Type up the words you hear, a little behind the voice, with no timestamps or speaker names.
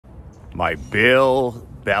My Bill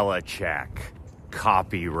Belichick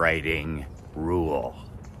copywriting rule.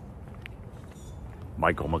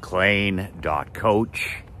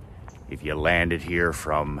 michaelmclean.coach. If you landed here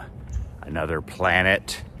from another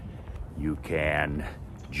planet, you can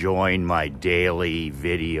join my daily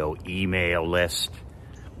video email list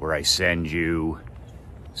where I send you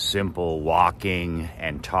simple walking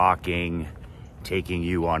and talking, taking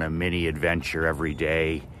you on a mini adventure every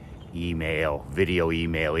day, video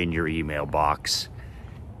email in your email box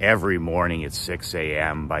every morning at 6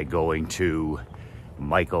 a.m. by going to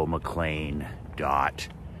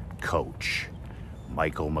michaelmclean.coach.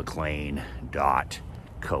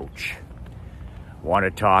 michaelmclean.coach. Want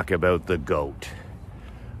to talk about the GOAT,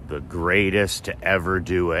 the greatest to ever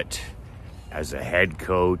do it as a head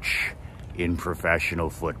coach in professional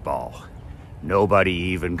football. Nobody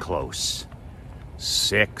even close.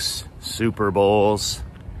 6 Super Bowls,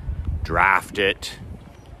 drafted.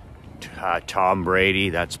 Tom Brady,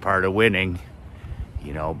 that's part of winning.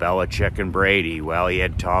 You know, Belichick and Brady, well, he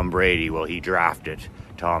had Tom Brady. Well, he drafted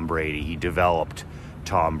Tom Brady. He developed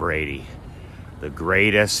Tom Brady. The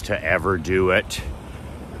greatest to ever do it.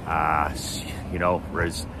 You know,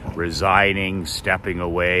 resigning, stepping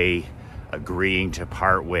away, agreeing to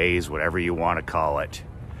part ways, whatever you want to call it.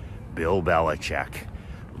 Bill Belichick,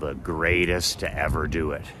 the greatest to ever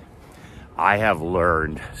do it. I have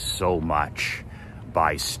learned so much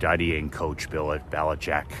by studying Coach Bill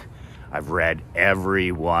Belichick. I've read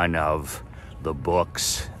every one of the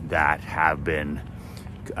books that have been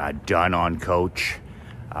done on Coach.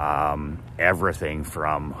 Everything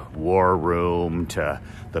from War Room to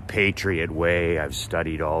The Patriot Way. I've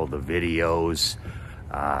studied all the videos.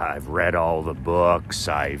 I've read all the books.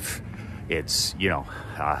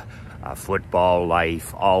 Football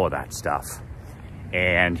Life, all of that stuff.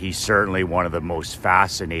 And he's certainly one of the most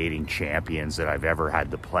fascinating champions that I've ever had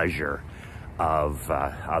the pleasure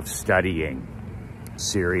of studying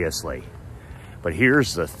seriously. But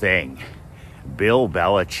here's the thing. Bill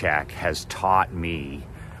Belichick has taught me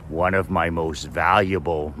one of my most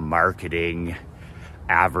valuable marketing,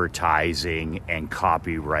 advertising, and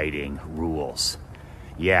copywriting rules.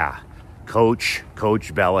 Yeah, Coach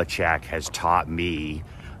Belichick has taught me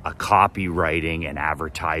a copywriting and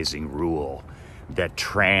advertising rule that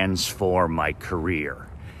transformed my career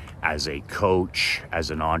as a coach,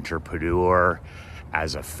 as an entrepreneur,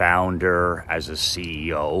 as a founder, as a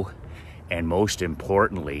CEO, and most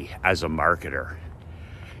importantly, as a marketer.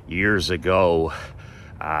 Years ago,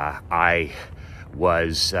 I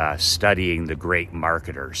was studying the great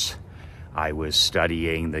marketers. I was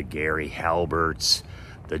studying the Gary Halberts,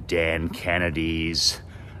 the Dan Kennedys,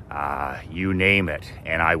 you name it,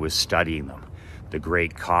 and I was studying them. The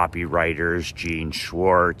great copywriters, Gene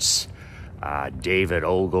Schwartz, David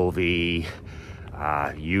Ogilvy,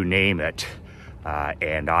 you name it.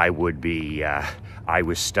 And I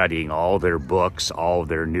was studying all their books, all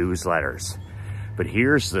their newsletters. But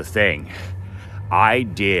here's the thing. I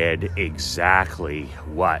did exactly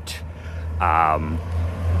what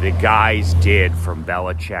the guys did from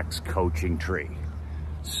Belichick's coaching tree.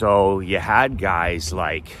 So you had guys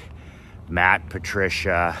like Matt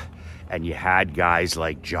Patricia, and you had guys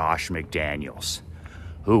like Josh McDaniels,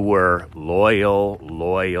 who were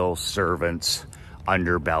loyal servants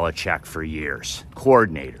under Belichick for years,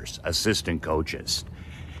 coordinators, assistant coaches.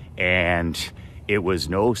 And it was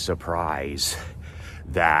no surprise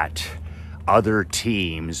that other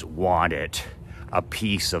teams wanted a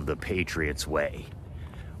piece of the Patriots way.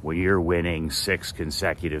 When you're winning 6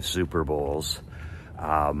 consecutive Super Bowls,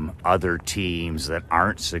 other teams that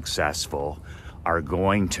aren't successful are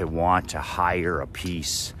going to want to hire a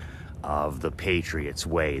piece of the Patriots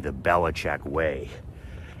way, the Belichick way.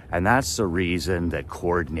 And that's the reason that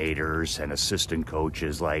coordinators and assistant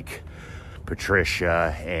coaches like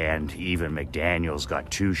Patricia and even McDaniels got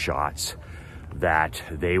 2 shots, that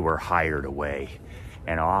they were hired away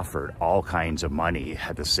and offered all kinds of money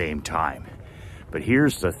at the same time. But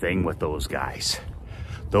here's the thing with those guys.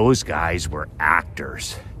 Those guys were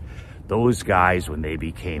actors. Those guys, when they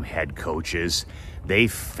became head coaches, they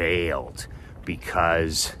failed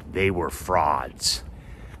because they were frauds.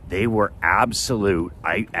 They were absolute,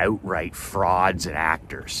 outright frauds and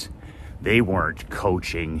actors. They weren't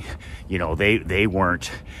coaching, you know, they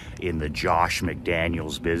weren't in the Josh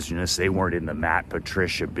McDaniels business. They weren't in the Matt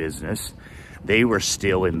Patricia business. They were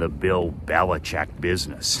still in the Bill Belichick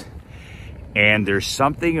business. And there's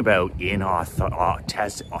something about when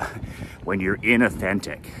you're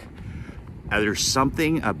inauthentic. There's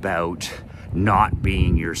something about not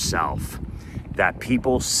being yourself that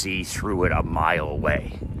people see through it a mile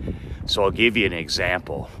away. So I'll give you an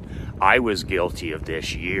example. I was guilty of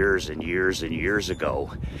this years and years and years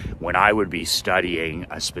ago when I would be studying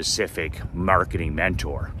a specific marketing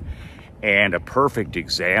mentor. And a perfect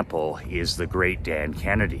example is the great Dan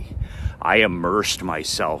Kennedy. I immersed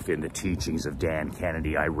myself in the teachings of Dan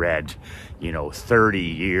Kennedy. I read, 30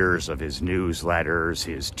 years of his newsletters,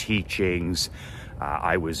 his teachings.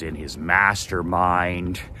 I was in his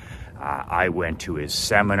mastermind. I went to his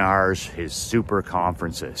seminars, his super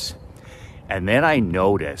conferences. And then I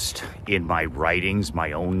noticed in my writings,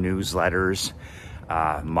 my own newsletters,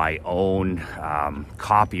 my own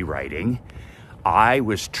copywriting, I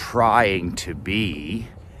was trying to be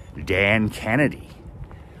Dan Kennedy.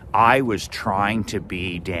 I was trying to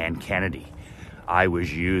be Dan Kennedy. I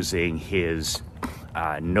was using his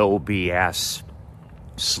no BS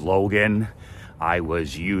slogan. I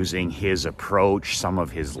was using his approach, some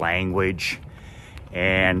of his language.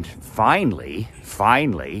 And finally,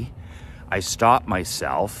 I stopped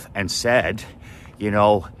myself and said,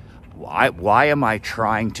 why am I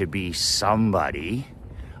trying to be somebody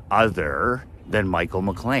other than Michael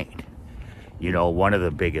McLean? One of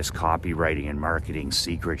the biggest copywriting and marketing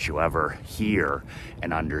secrets you'll ever hear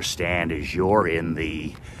and understand is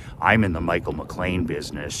I'm in the Michael McLean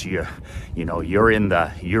business. You're in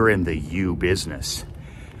the you business.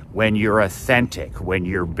 When you're authentic, when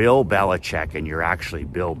you're Bill Belichick and you're actually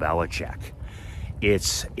Bill Belichick,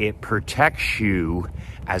 it protects you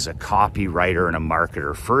as a copywriter and a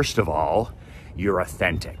marketer. First of all, you're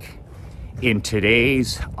authentic. In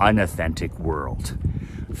today's unauthentic world,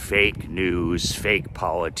 fake news, fake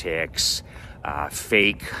politics,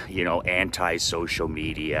 fake, anti-social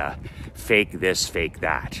media, fake this, fake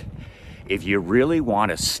that. If you really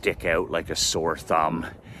want to stick out like a sore thumb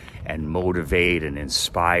and motivate and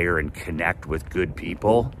inspire and connect with good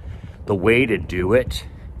people, the way to do it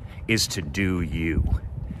is to do you.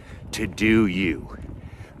 To do you.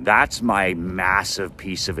 That's my massive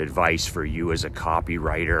piece of advice for you as a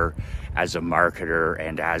copywriter, as a marketer,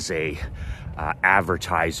 and as a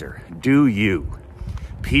advertiser. Do you.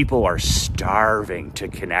 People are starving to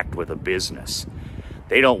connect with a business.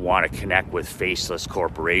 They don't want to connect with faceless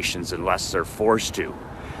corporations unless they're forced to.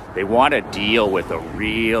 They want to deal with a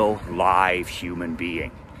real, live human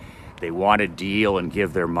being. They want to deal and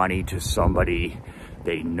give their money to somebody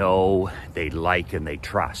they know, they like, and they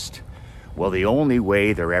trust. Well, the only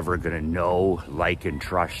way they're ever going to know, like, and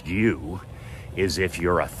trust you is if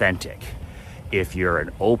you're authentic. If you're an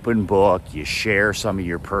open book, you share some of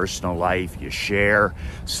your personal life, you share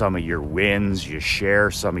some of your wins, you share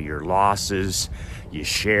some of your losses, you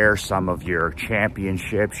share some of your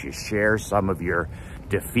championships, you share some of your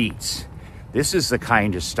defeats. This is the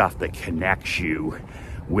kind of stuff that connects you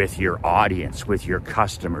with your audience, with your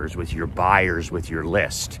customers, with your buyers, with your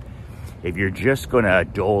list. If you're just going to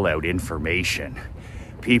dole out information,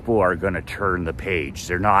 people are going to turn the page.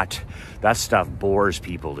 That stuff bores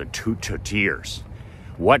people to tears.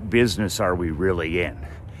 What business are we really in?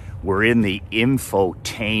 We're in the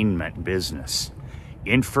infotainment business.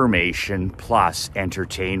 Information plus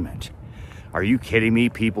entertainment. Are you kidding me?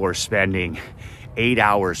 People are spending 8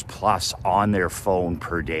 hours plus on their phone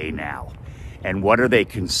per day now. And what are they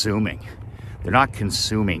consuming? They're not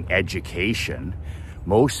consuming education.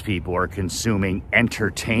 Most people are consuming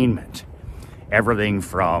entertainment. Everything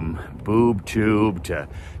from boob tube to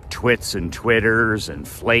twits and twitters and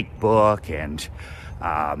flakebook and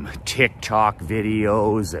TikTok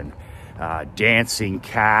videos and dancing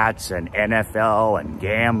cats and NFL and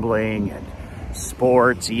gambling and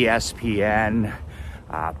sports, ESPN,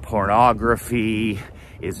 pornography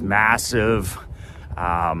is massive,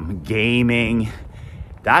 gaming.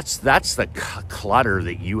 That's the clutter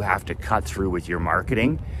that you have to cut through with your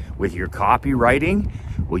marketing, with your copywriting.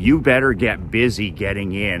 Well, you better get busy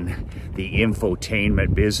getting in the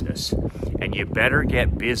infotainment business, and you better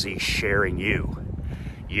get busy sharing you.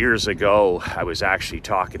 Years ago, I was actually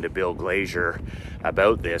talking to Bill Glazier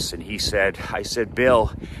about this, and I said,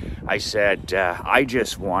 Bill, I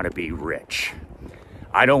just want to be rich.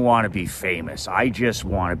 I don't want to be famous. I just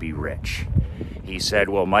want to be rich. He said,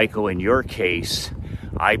 well, Michael, in your case,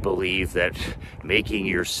 I believe that making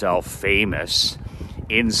yourself famous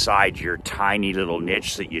inside your tiny little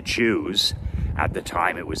niche that you choose, at the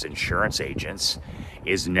time it was insurance agents,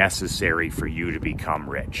 is necessary for you to become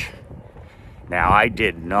rich. Now, I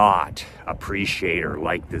did not appreciate or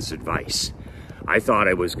like this advice. I thought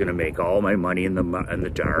I was going to make all my money in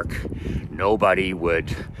the dark. Nobody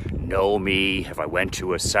would know me if I went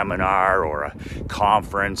to a seminar or a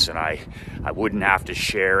conference, and I wouldn't have to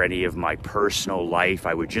share any of my personal life.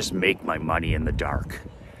 I would just make my money in the dark.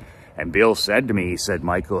 And Bill said to me, he said,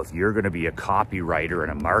 Michael, if you're going to be a copywriter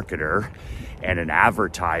and a marketer, and an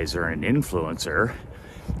advertiser and an influencer,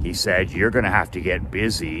 he said, you're going to have to get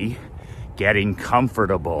busy getting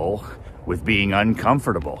comfortable with being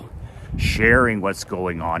uncomfortable, sharing what's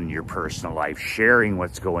going on in your personal life, sharing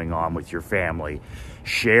what's going on with your family,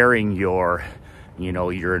 sharing your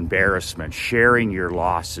embarrassment, sharing your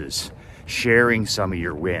losses, sharing some of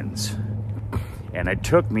your wins. And it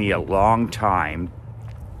took me a long time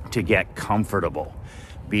to get comfortable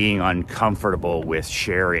being uncomfortable with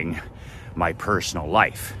sharing my personal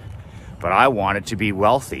life. But I wanted to be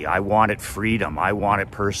wealthy. I wanted freedom. I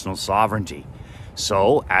wanted personal sovereignty.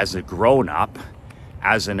 So as a grown-up,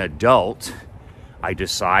 as an adult, I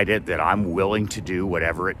decided that I'm willing to do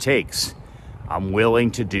whatever it takes. I'm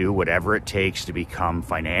willing to do whatever it takes to become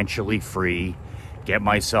financially free, get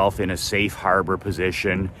myself in a safe harbor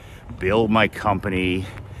position, build my company,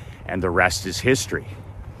 and the rest is history.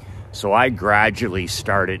 So I gradually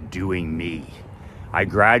started doing me. I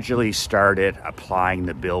gradually started applying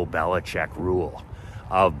the Bill Belichick rule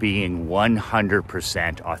of being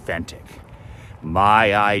 100% authentic.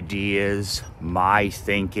 My ideas, my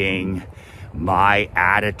thinking, my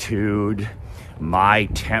attitude, my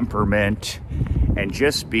temperament, and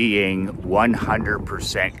just being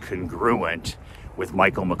 100% congruent with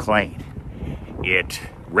Michael McLean. It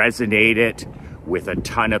resonated with a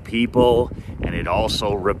ton of people, and it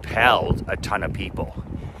also repelled a ton of people.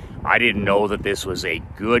 I didn't know that this was a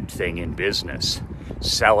good thing in business,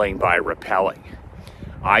 selling by repelling.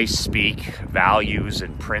 I speak values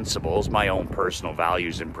and principles, my own personal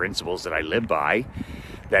values and principles that I live by,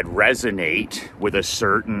 that resonate with a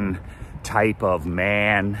certain type of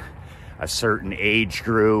man, a certain age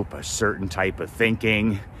group, a certain type of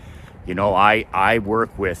thinking. You know, I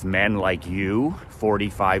work with men like you,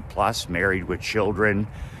 45 plus, married with children,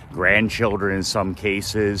 grandchildren in some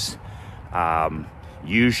cases,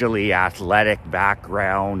 usually athletic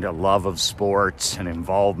background, a love of sports, an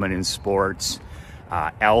involvement in sports,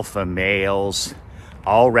 alpha males,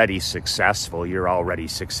 already successful, you're already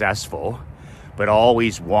successful, but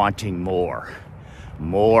always wanting more.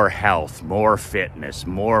 More health, more fitness,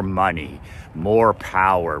 more money, more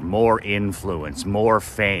power, more influence, more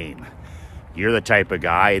fame. You're the type of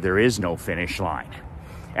guy, there is no finish line.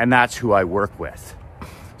 And that's who I work with.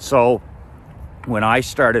 So when I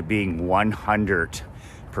started being 100%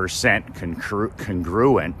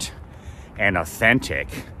 congruent and authentic,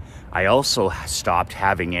 I also stopped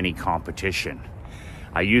having any competition.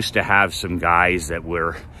 I used to have some guys that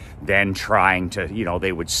were then trying to,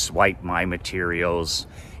 they would swipe my materials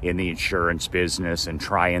in the insurance business and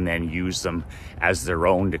try and then use them as their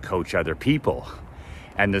own to coach other people.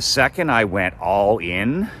 And the second I went all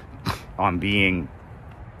in on being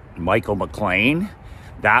Michael McLean,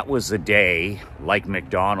 that was the day, like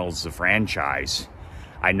McDonald's, the franchise,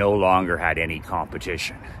 I no longer had any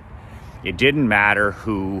competition. It didn't matter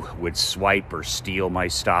who would swipe or steal my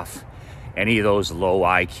stuff. Any of those low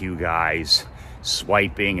IQ guys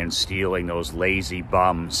swiping and stealing, those lazy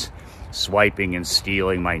bums, swiping and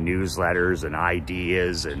stealing my newsletters and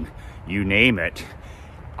ideas and you name it,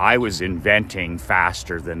 I was inventing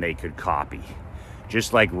faster than they could copy.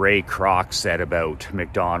 Just like Ray Kroc said about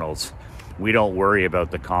McDonald's, we don't worry about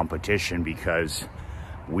the competition because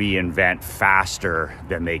we invent faster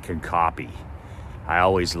than they can copy. I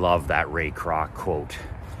always love that Ray Kroc quote.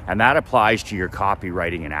 And that applies to your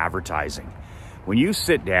copywriting and advertising. When you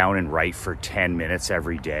sit down and write for 10 minutes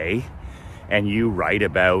every day, and you write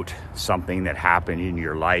about something that happened in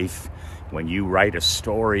your life, when you write a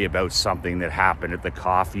story about something that happened at the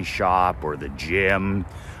coffee shop or the gym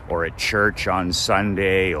or at church on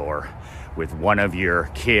Sunday or with one of your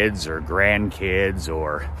kids or grandkids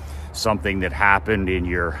or something that happened in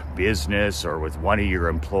your business or with one of your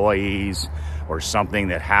employees or something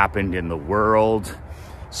that happened in the world,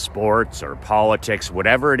 sports or politics,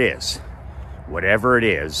 whatever it is,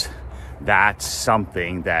 that's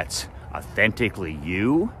something that's authentically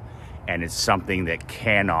you, and it's something that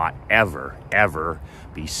cannot ever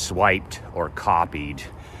be swiped or copied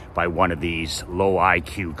by one of these low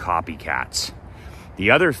IQ copycats.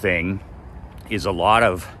 The other thing is a lot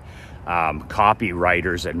of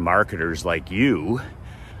copywriters and marketers like you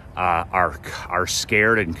are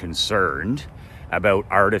scared and concerned about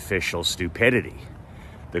artificial stupidity.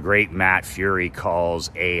 The great Matt Fury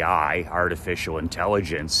calls AI, artificial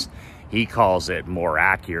intelligence, he calls it more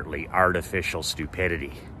accurately artificial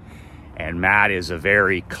stupidity. And Matt is a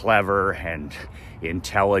very clever and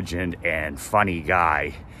intelligent and funny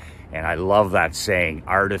guy. And I love that saying,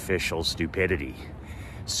 artificial stupidity.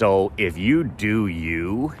 So if you do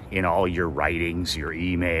you in all your writings, your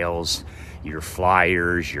emails, your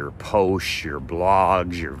flyers, your posts, your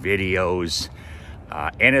blogs, your videos,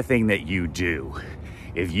 anything that you do,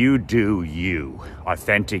 if you do you,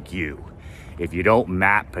 authentic you, if you don't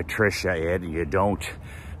Matt Patricia it, you don't,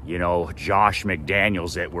 you know, Josh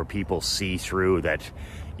McDaniels it, where people see through that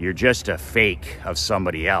you're just a fake of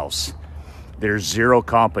somebody else, there's zero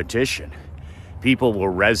competition. People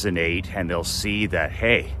will resonate and they'll see that,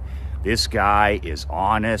 hey, this guy is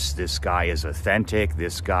honest, this guy is authentic,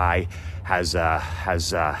 this guy is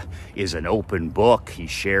an open book, he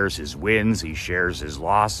shares his wins, he shares his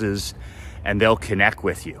losses, and they'll connect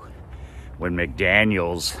with you. When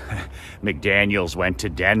McDaniels went to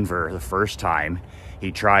Denver the first time,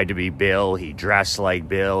 he tried to be Bill, he dressed like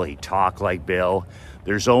Bill, he talked like Bill.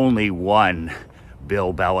 There's only one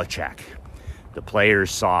Bill Belichick. The players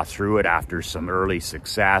saw through it after some early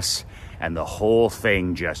success, and the whole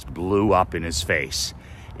thing just blew up in his face.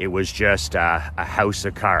 It was just a house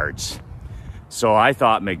of cards. So I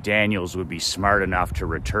thought McDaniels would be smart enough to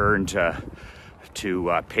return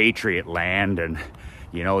to Patriot land, and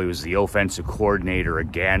you know, he was the offensive coordinator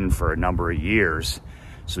again for a number of years.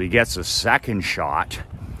 So he gets a second shot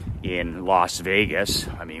in Las Vegas.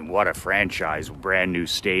 I mean, what a franchise, brand new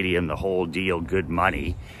stadium, the whole deal, good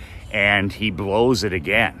money. And he blows it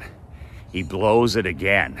again. He blows it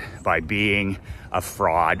again by being a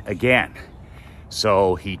fraud again.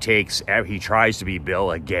 So he tries to be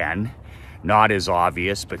Bill again. Not as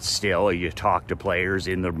obvious, but still, you talk to players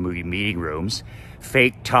in the meeting rooms.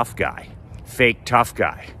 Fake tough guy. Fake tough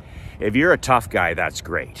guy. If you're a tough guy, that's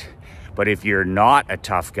great. But if you're not a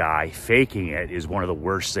tough guy, faking it is one of the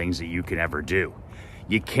worst things that you can ever do.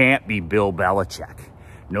 You can't be Bill Belichick.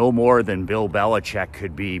 No more than Bill Belichick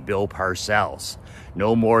could be Bill Parcells.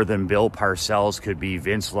 No more than Bill Parcells could be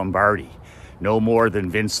Vince Lombardi. No more than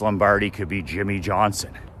Vince Lombardi could be Jimmy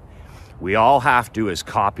Johnson. We all have to, as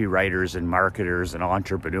copywriters and marketers and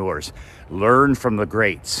entrepreneurs, learn from the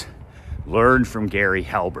greats. Learn from Gary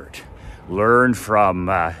Halbert. Learn from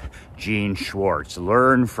Gene Schwartz.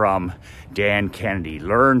 Learn from Dan Kennedy.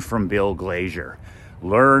 Learn from Bill Glazier.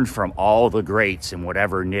 Learn from all the greats in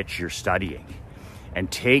whatever niche you're studying. And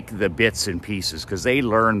take the bits and pieces, because they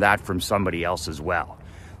learned that from somebody else as well.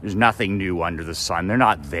 There's nothing new under the sun. They're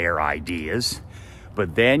not their ideas.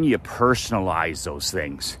 But then you personalize those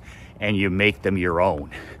things and you make them your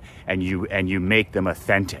own, and you make them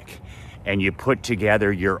authentic, and you put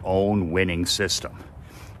together your own winning system.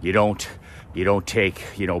 You don't take,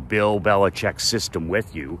 you know, Bill Belichick's system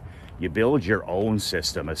with you. You build your own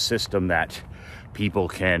system, a system that people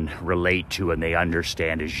can relate to and they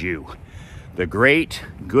understand as you. The great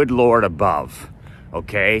good Lord above,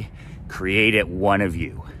 okay, created one of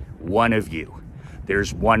you. One of you.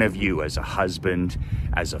 There's one of you as a husband,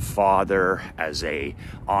 as a father, as a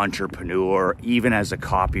entrepreneur, even as a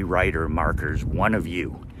copywriter, marketer, one of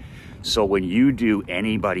you. So when you do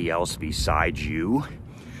anybody else besides you,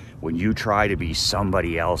 when you try to be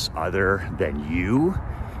somebody else other than you,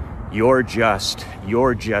 you're just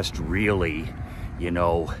really, you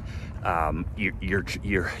know,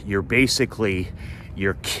 you're basically,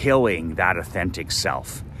 you're killing that authentic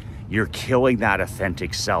self. You're killing that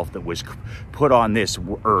authentic self that was put on this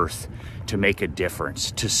earth to make a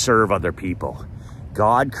difference, to serve other people.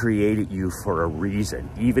 God created you for a reason,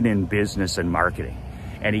 even in business and marketing.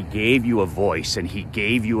 And he gave you a voice and he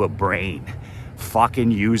gave you a brain.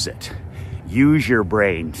 Fucking use it. Use your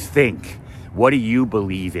brain. Think. What do you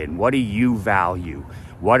believe in? What do you value?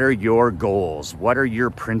 What are your goals? What are your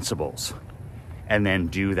principles? And then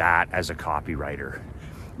do that as a copywriter.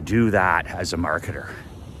 Do that as a marketer.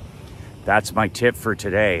 That's my tip for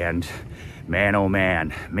today. And man, oh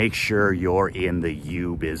man, make sure you're in the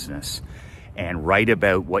you business and write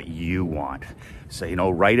about what you want. So, you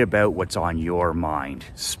know, write about what's on your mind.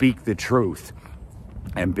 Speak the truth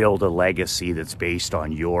and build a legacy that's based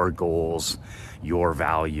on your goals, your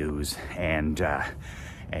values, and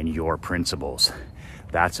your principles.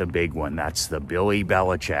 That's a big one. That's the Billy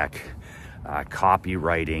Belichick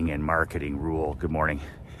copywriting and marketing rule. Good morning.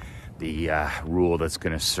 The rule that's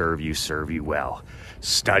going to serve you well.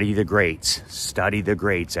 Study the greats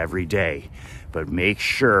every day, but make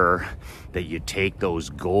sure that you take those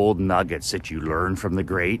gold nuggets that you learn from the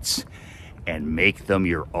greats and make them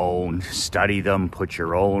your own. Study them, put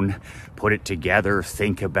it together,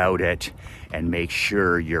 think about it, and make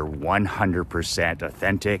sure you're 100%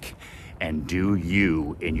 authentic and do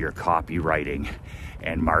you in your copywriting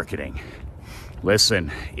and marketing.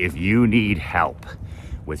 Listen, if you need help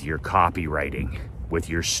with your copywriting, with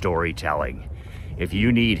your storytelling, if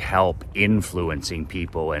you need help influencing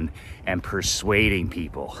people and persuading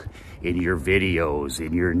people in your videos,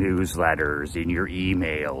 in your newsletters, in your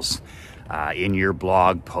emails, in your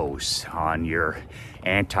blog posts, on your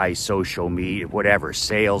anti-social media, whatever,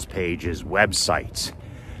 sales pages, websites.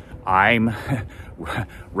 I'm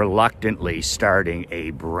reluctantly starting a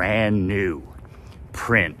brand new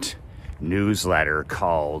print newsletter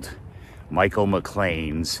called Michael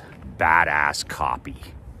McLean's Badass Copy.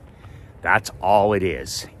 That's all it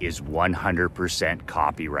is 100%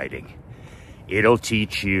 copywriting. It'll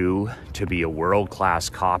teach you to be a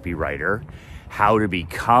world-class copywriter, how to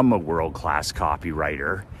become a world-class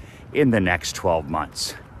copywriter in the next 12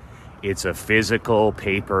 months. It's a physical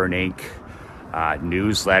paper and ink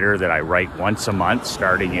newsletter that I write once a month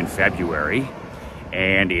starting in February,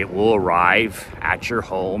 and it will arrive at your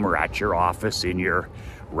home or at your office in your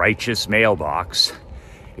righteous mailbox.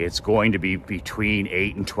 It's going to be between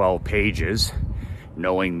 8 and 12 pages.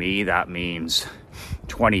 Knowing me, that means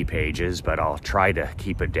 20 pages, but I'll try to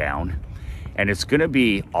keep it down. And it's going to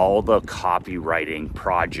be all the copywriting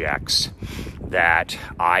projects that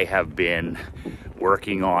I have been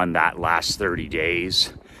working on that last 30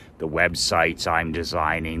 days. The websites I'm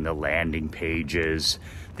designing, the landing pages,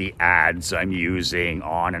 the ads I'm using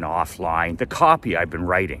on and offline, the copy I've been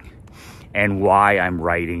writing and why I'm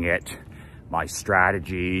writing it, my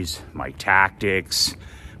strategies, my tactics,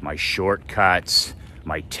 my shortcuts,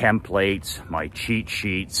 my templates, my cheat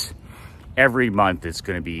sheets. Every month it's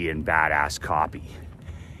going to be in Badass Copy.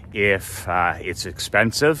 If it's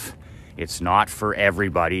expensive, it's not for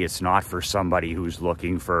everybody. It's not for somebody who's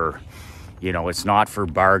looking for, it's not for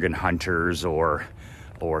bargain hunters or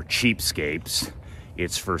cheapskates.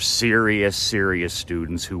 It's for serious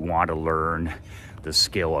students who want to learn the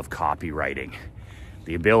skill of copywriting.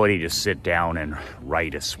 The ability to sit down and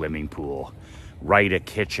write a swimming pool, write a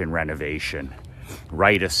kitchen renovation,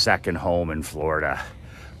 write a second home in Florida,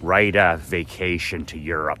 write a vacation to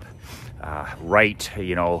Europe, write,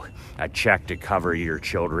 a check to cover your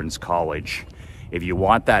children's college. If you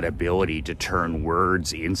want that ability to turn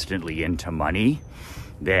words instantly into money,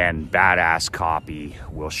 then Badass Copy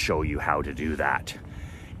will show you how to do that.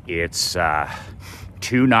 It's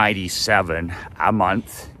 $297 a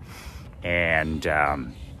month, and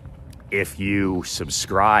if you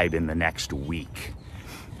subscribe in the next week,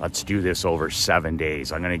 let's do this over 7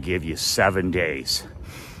 days. I'm going to give you 7 days.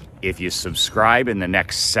 If you subscribe in the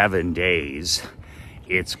next 7 days,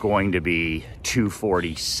 it's going to be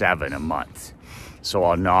 $247 a month. So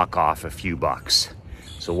I'll knock off a few bucks.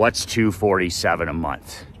 So what's $247 a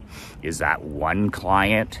month? Is that one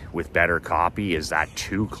client with better copy? Is that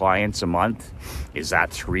 2 clients a month? Is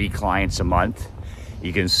that 3 clients a month?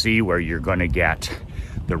 You can see where you're going to get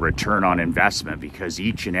the return on investment, because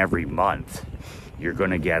each and every month you're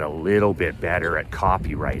going to get a little bit better at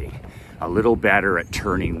copywriting, a little better at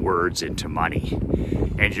turning words into money.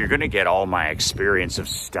 And you're going to get all my experience of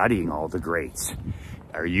studying all the greats.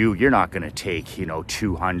 You're not going to take,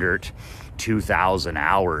 200, 2,000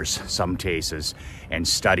 hours, some cases, and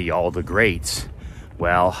study all the greats.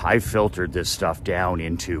 Well, I filtered this stuff down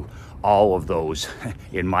into all of those,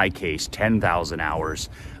 in my case, 10,000 hours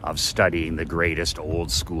of studying the greatest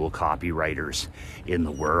old school copywriters in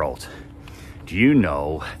the world. Do you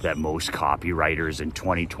know that most copywriters in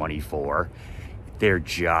 2024, they're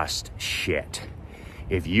just shit?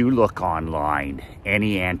 If you look online,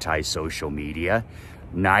 any anti-social media,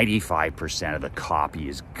 95% of the copy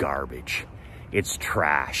is garbage. It's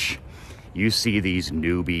trash. You see these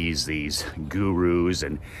newbies, these gurus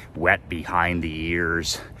and wet behind the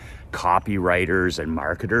ears copywriters and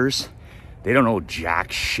marketers. They don't know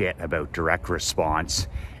jack shit about direct response,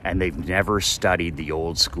 and they've never studied the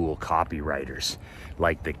old school copywriters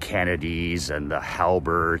like the Kennedys and the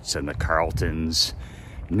Halberts and the Carltons.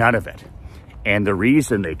 None of it. And the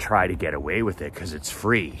reason they try to get away with it, because it's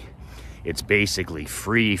free. It's basically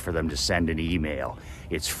free for them to send an email.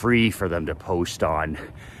 It's free for them to post on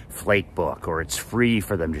Flakebook, or it's free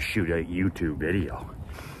for them to shoot a YouTube video.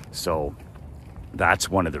 So that's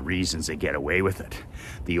one of the reasons they get away with it.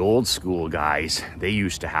 The old school guys, they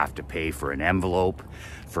used to have to pay for an envelope,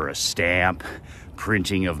 for a stamp,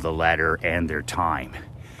 printing of the letter, and their time.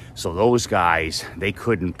 So those guys, they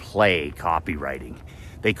couldn't play copywriting.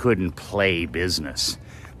 They couldn't play business.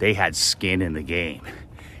 They had skin in the game.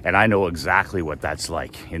 And I know exactly what that's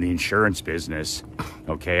like. In the insurance business,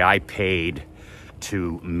 okay, I paid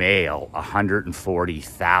to mail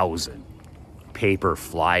 140,000 paper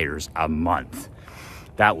flyers a month.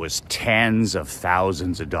 That was tens of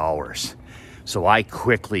thousands of dollars. So I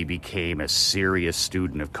quickly became a serious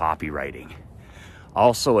student of copywriting.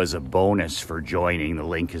 Also, as a bonus for joining, the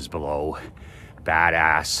link is below,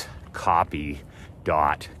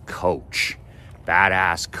 badasscopy.coach.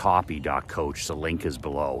 Badasscopy.coach, the link is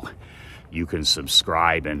below. you can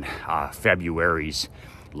subscribe, and February's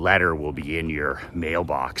letter will be in your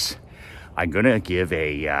mailbox. I'm gonna give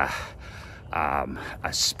a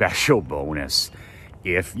special bonus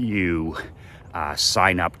if you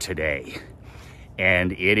sign up today.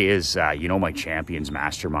 And it is, you know, my Champions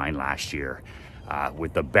Mastermind last year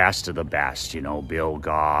with the best of the best, you know, Bill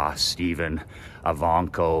Gaw, Stephen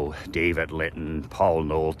Avanco, David Litton, Paul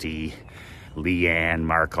Nolte, Leanne,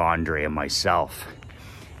 Mark Andre, and myself.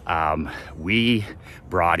 We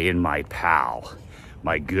brought in my pal,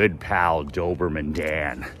 my good pal, Doberman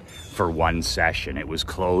Dan, for one session. It was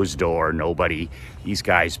closed door, nobody, these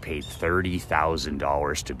guys paid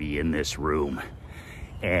 $30,000 to be in this room.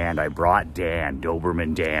 And I brought Dan,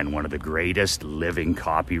 Doberman Dan, one of the greatest living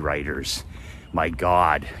copywriters. My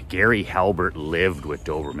God, Gary Halbert lived with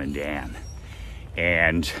Doberman Dan.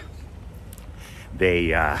 And they,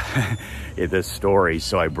 the story,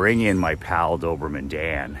 so I bring in my pal Doberman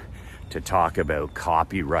Dan to talk about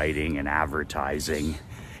copywriting and advertising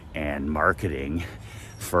and marketing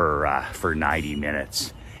for 90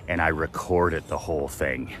 minutes. And I recorded the whole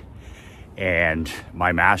thing. And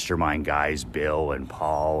my mastermind guys, Bill and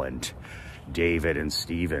Paul and David and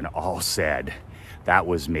Steven, all said that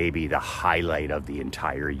was maybe the highlight of the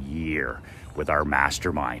entire year with our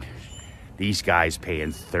mastermind. These guys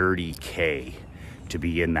paying $30K to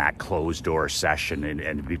be in that closed door session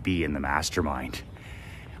and be in the mastermind.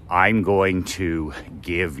 I'm going to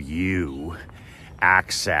give you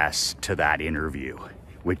access to that interview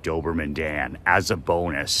with Doberman Dan as a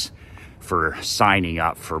bonus for signing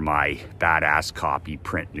up for my Badass Copy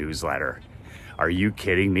print newsletter. Are you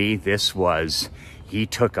kidding me? This was, he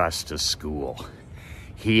took us to school.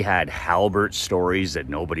 He had Halbert stories that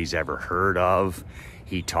nobody's ever heard of.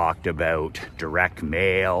 He talked about direct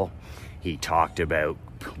mail. He talked about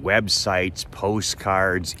websites,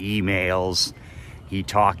 postcards, emails. He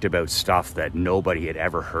talked about stuff that nobody had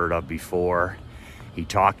ever heard of before. He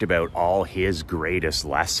talked about all his greatest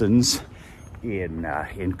lessons in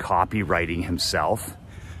copywriting himself.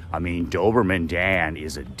 I mean, Doberman Dan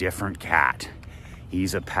is a different cat.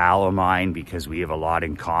 He's a pal of mine because we have a lot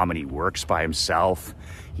in common. He works by himself.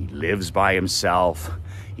 He lives by himself.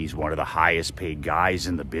 He's one of the highest paid guys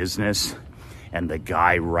in the business. And the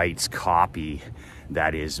guy writes copy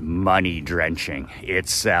that is money drenching. It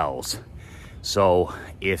sells. So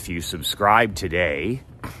if you subscribe today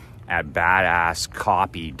at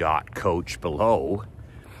badasscopy.coach below,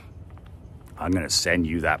 I'm gonna send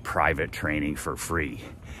you that private training for free.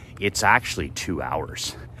 It's actually 2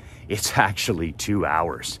 hours. It's actually 2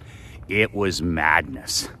 hours. It was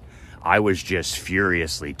madness. I was just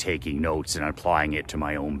furiously taking notes and applying it to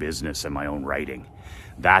my own business and my own writing.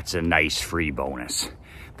 That's a nice free bonus.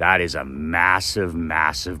 That is a massive,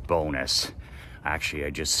 massive bonus. Actually,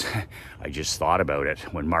 I just thought about it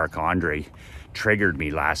when Mark Andre triggered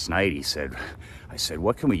me last night. I said,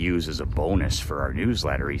 what can we use as a bonus for our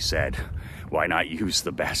newsletter? He said, why not use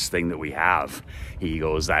the best thing that we have? He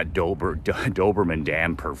goes, that Doberman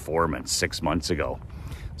Dan performance 6 months ago.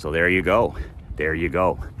 So there you go. There you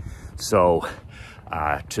go. So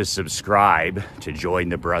to subscribe, to join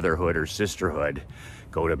the brotherhood or sisterhood,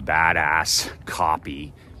 go to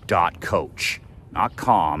badasscopy.coach, not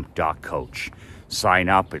com.coach. Sign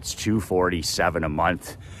up. It's $247 a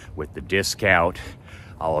month with the discount.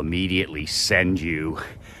 I'll immediately send you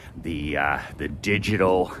the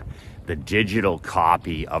digital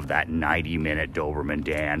copy of that 90-minute Doberman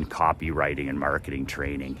Dan copywriting and marketing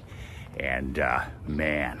training. And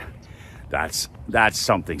man, that's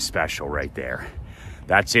something special right there.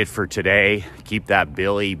 That's it for today. Keep that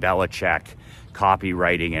Belichick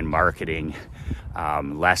copywriting and marketing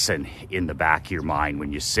lesson in the back of your mind.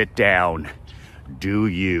 When you sit down, do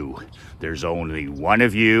you. There's only one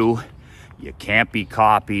of you. You can't be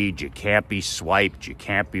copied, you can't be swiped, you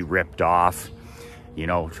can't be ripped off. You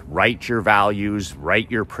know, write your values,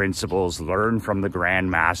 write your principles, learn from the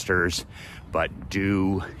grandmasters, but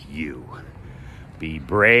do you. Be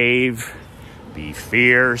brave, be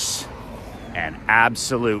fierce, and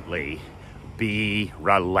absolutely be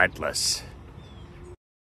relentless.